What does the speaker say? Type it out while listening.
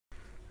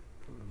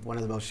one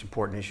of the most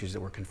important issues that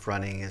we're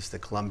confronting as the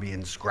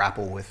Colombians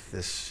grapple with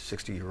this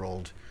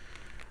 60-year-old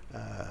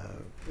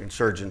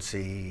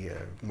insurgency,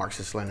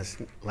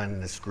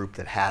 Marxist-Leninist group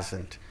that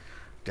hasn't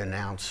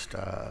renounced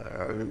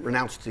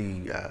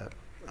the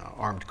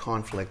armed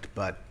conflict,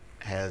 but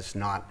has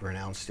not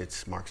renounced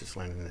its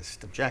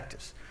Marxist-Leninist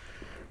objectives.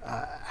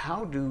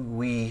 How can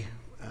we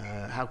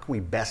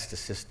best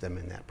assist them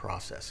in that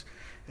process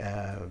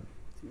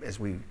as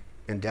we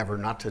endeavor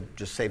not to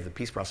just save the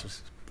peace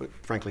process, but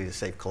frankly to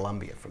save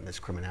Colombia from this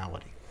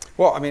criminality?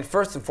 Well, I mean,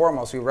 first and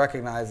foremost, we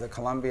recognize that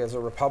Colombia is a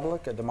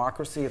republic, a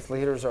democracy. Its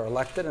leaders are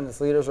elected, and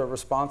its leaders are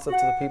responsive to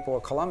the people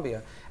of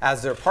Colombia.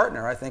 As their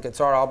partner, I think it's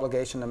our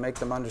obligation to make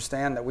them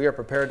understand that we are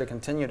prepared to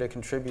continue to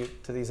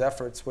contribute to these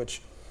efforts,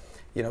 which,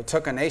 you know,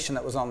 took a nation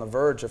that was on the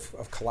verge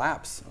of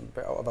collapse,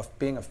 of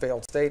being a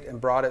failed state, and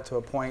brought it to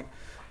a point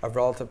of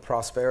relative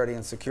prosperity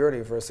and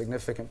security for a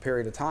significant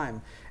period of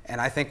time. And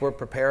I think we're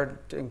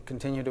prepared to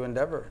continue to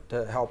endeavor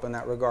to help in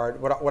that regard.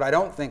 What I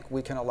don't think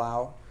we can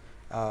allow,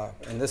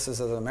 and this is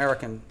as an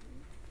American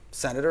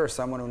senator or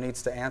someone who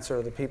needs to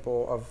answer the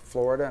people of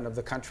Florida and of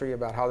the country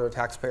about how their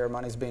taxpayer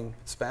money is being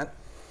spent,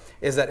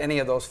 is that any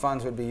of those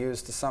funds would be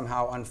used to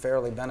somehow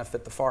unfairly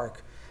benefit the FARC.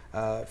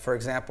 For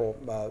example,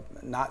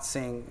 not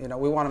seeing, you know,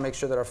 we want to make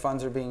sure that our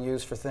funds are being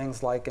used for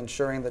things like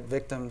ensuring that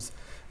victims,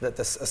 that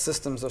the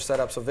systems are set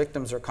up so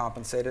victims are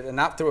compensated, and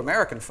not through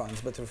American funds,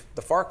 but through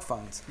the FARC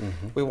funds.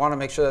 Mm-hmm. We want to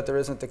make sure that there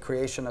isn't the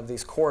creation of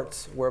these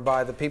courts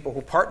whereby the people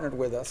who partnered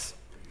with us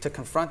to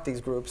confront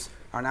these groups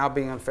are now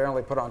being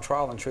unfairly put on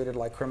trial and treated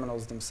like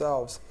criminals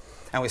themselves.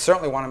 And we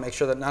certainly want to make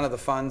sure that none of the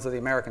funds of the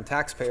American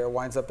taxpayer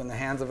winds up in the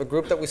hands of a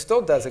group that we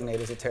still designate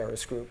as a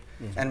terrorist group.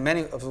 Mm-hmm. And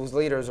many of whose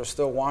leaders are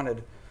still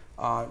wanted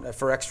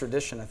for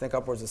extradition, I think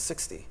upwards of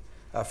 60,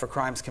 for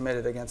crimes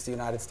committed against the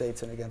United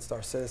States and against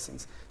our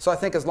citizens. So I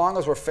think as long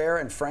as we're fair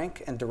and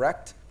frank and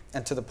direct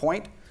and to the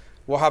point,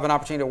 we'll have an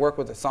opportunity to work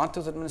with the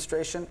Santos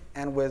administration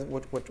and with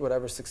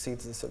whatever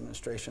succeeds this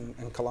administration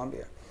in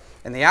Colombia.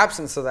 In the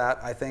absence of that,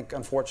 I think,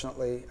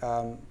 unfortunately,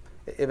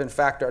 if in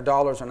fact our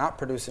dollars are not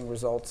producing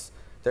results,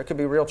 there could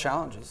be real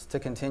challenges to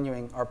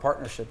continuing our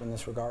partnership in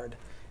this regard.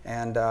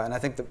 And I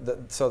think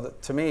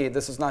to me,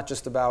 this is not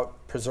just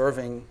about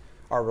preserving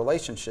our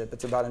relationship.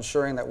 It's about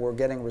ensuring that we're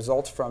getting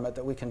results from it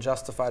that we can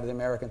justify to the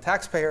American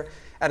taxpayer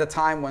at a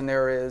time when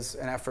there is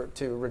an effort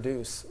to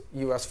reduce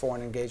U.S.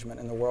 foreign engagement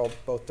in the world,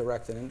 both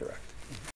direct and indirect.